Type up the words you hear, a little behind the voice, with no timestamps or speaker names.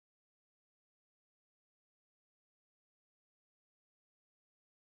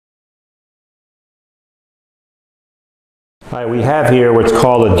All right, we have here what's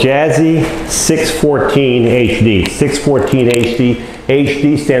called a Jazzy 614 HD. 614 HD.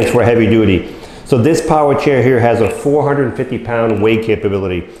 HD stands for heavy duty. So this power chair here has a 450-pound weight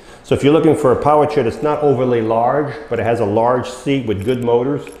capability. So if you're looking for a power chair that's not overly large, but it has a large seat with good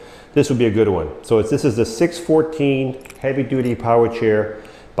motors, this would be a good one. So this is the 614 heavy duty power chair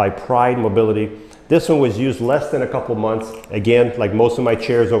by Pride Mobility. This one was used less than a couple months. Again, like most of my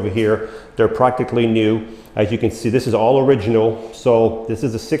chairs over here, they're practically new. As you can see, this is all original. So this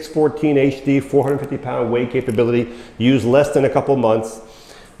is a 614 HD, 450-pound weight capability, used less than a couple months.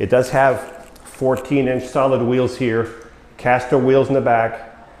 It does have 14-inch solid wheels here, caster wheels in the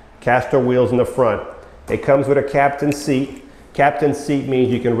back, caster wheels in the front. It comes with a captain seat. Captain seat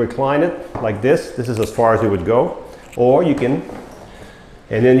means you can recline it like this. This is as far as it would go. Or you can,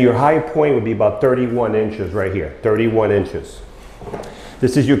 and then your high point would be about 31 inches right here, 31 inches.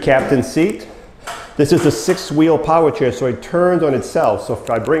 This is your captain seat. This is a 6-wheel power chair, so it turns on itself. So if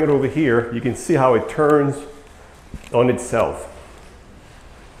I bring it over here, you can see how it turns on itself.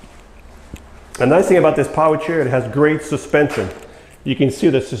 A nice thing about this power chair, it has great suspension. You can see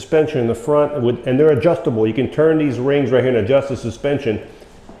the suspension in the front, and they're adjustable. You can turn these rings right here and adjust the suspension.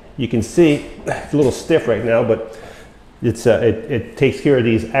 You can see it's a little stiff right now, but it takes care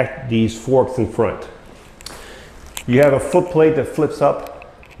of these forks in front. You have a foot plate that flips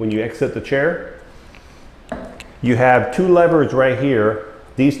up when you exit the chair. You have 2 levers right here.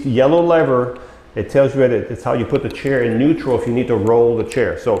 These yellow lever, it tells you that it's how you put the chair in neutral if you need to roll the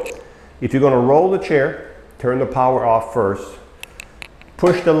chair. So if you're going to roll the chair, turn the power off first,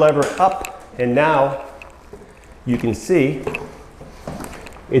 push the lever up, and now you can see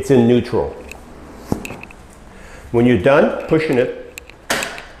it's in neutral. When you're done pushing it,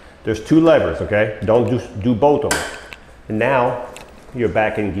 there's 2 levers, okay? Don't do both of them. And now you're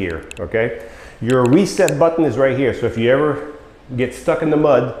back in gear, okay? Your reset button is right here. So if you ever get stuck in the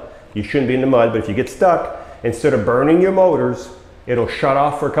mud, you shouldn't be in the mud, but if you get stuck, instead of burning your motors, it'll shut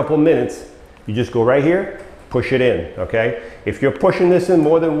off for a couple of minutes. You just go right here, push it in, okay? If you're pushing this in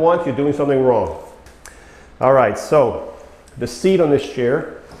more than once, you're doing something wrong. All right, so the seat on this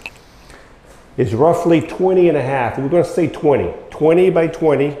chair is roughly 20 and a half. We're going to say 20. 20 by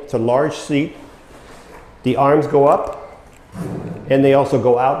 20. It's a large seat. The arms go up, and they also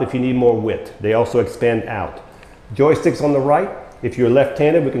go out if you need more width. They also expand out. Joysticks on the right. If you're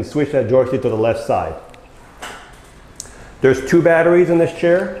left-handed, we can switch that joystick to the left side. There's 2 batteries in this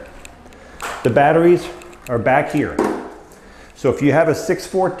chair. The batteries are back here. So if you have a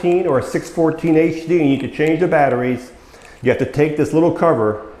 614 or a 614 HD and you need to change the batteries, you have to take this little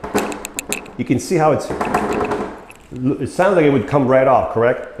cover. You can see how it sounds like it would come right off,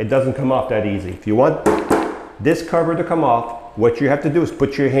 correct? It doesn't come off that easy. If you want this cover to come off, what you have to do is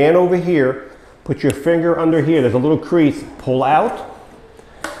put your hand over here, put your finger under here, there's a little crease, pull out.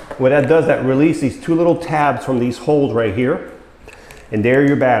 What that does, that releases these 2 little tabs from these holes right here, and there are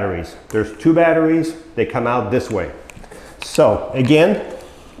your batteries. There's 2 batteries, they come out this way. So again,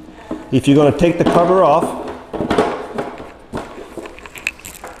 if you're going to take the cover off,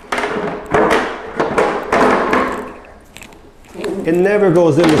 it never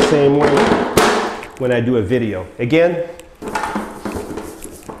goes in the same way when I do a video. Again,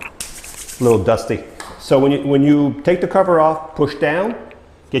 a little dusty. So when you take the cover off, push down,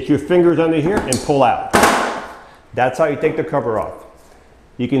 get your fingers under here and pull out. That's how you take the cover off.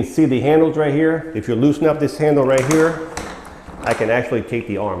 You can see the handles right here. If you loosen up this handle right here, I can actually take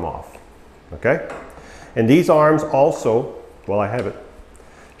the arm off, okay? And these arms also, well, I have it,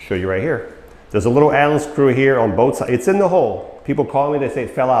 show you right here. There's a little Allen screw here on both sides. It's in the hole. People call me, they say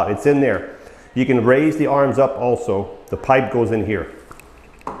it fell out. It's in there. You can raise the arms up also. The pipe goes in here.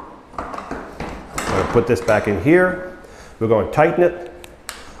 I'm going to put this back in here. We're going to tighten it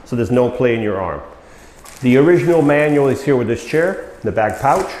so there's no play in your arm. The original manual is here with this chair, the back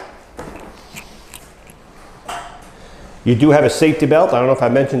pouch. You do have a safety belt. I don't know if I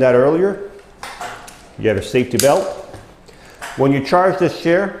mentioned that earlier. You have a safety belt. When you charge this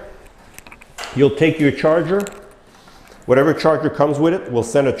chair, you'll take your charger. Whatever charger comes with it, we'll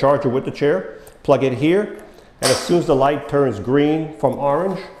send a charger with the chair. Plug it here, and as soon as the light turns green from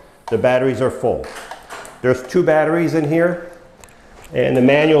orange, the batteries are full. There's 2 batteries in here, and the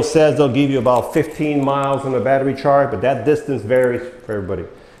manual says they'll give you about 15 miles on the battery charge, but that distance varies for everybody.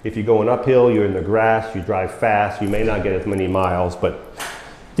 If you're going uphill, you're in the grass, you drive fast, you may not get as many miles, but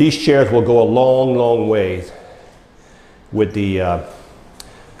these chairs will go a long, long ways with the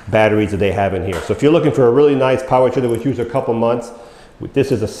batteries that they have in here. So if you're looking for a really nice power chair that was used a couple months,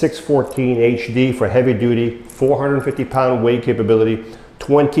 this is a 614 HD for heavy duty, 450-pound weight capability,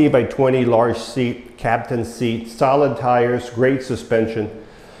 20 by 20 large seat, captain seat, solid tires, great suspension.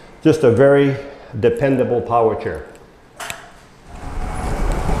 Just a very dependable power chair.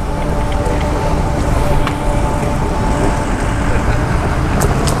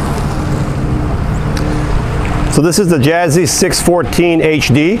 So this is the Jazzy 614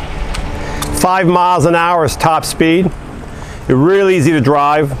 HD. 5 miles an hour is top speed. It's really easy to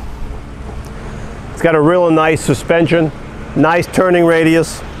drive. It's got a real nice suspension, nice turning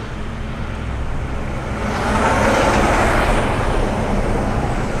radius.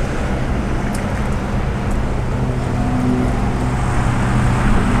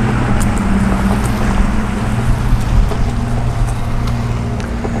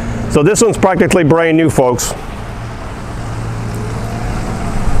 So this one's practically brand new, folks.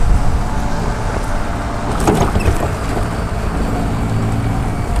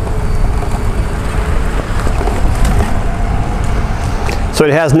 So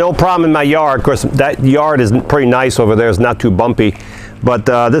it has no problem in my yard. Of course, that yard is pretty nice over there. It's not too bumpy. But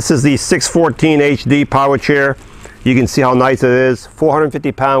this is the 614 HD power chair. You can see how nice it is.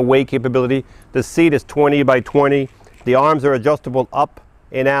 450-pound weight capability. The seat is 20 by 20. The arms are adjustable up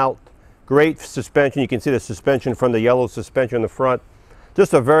and out. Great suspension. You can see the suspension from the yellow suspension in the front.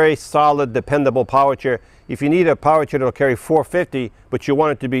 Just a very solid, dependable power chair. If you need a power chair that'll carry 450, but you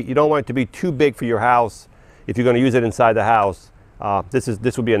want it to be, you don't want it to be too big for your house, if you're going to use it inside the house, this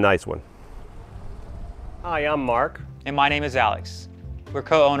would be a nice one. Hi, I'm Mark. And my name is Alex. We're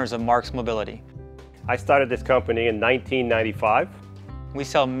co-owners of Marc's Mobility. I started this company in 1995. We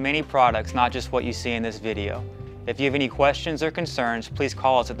sell many products, not just what you see in this video. If you have any questions or concerns, please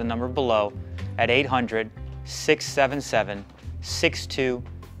call us at the number below at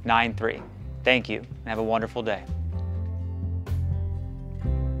 800-677-6293. Thank you, and have a wonderful day.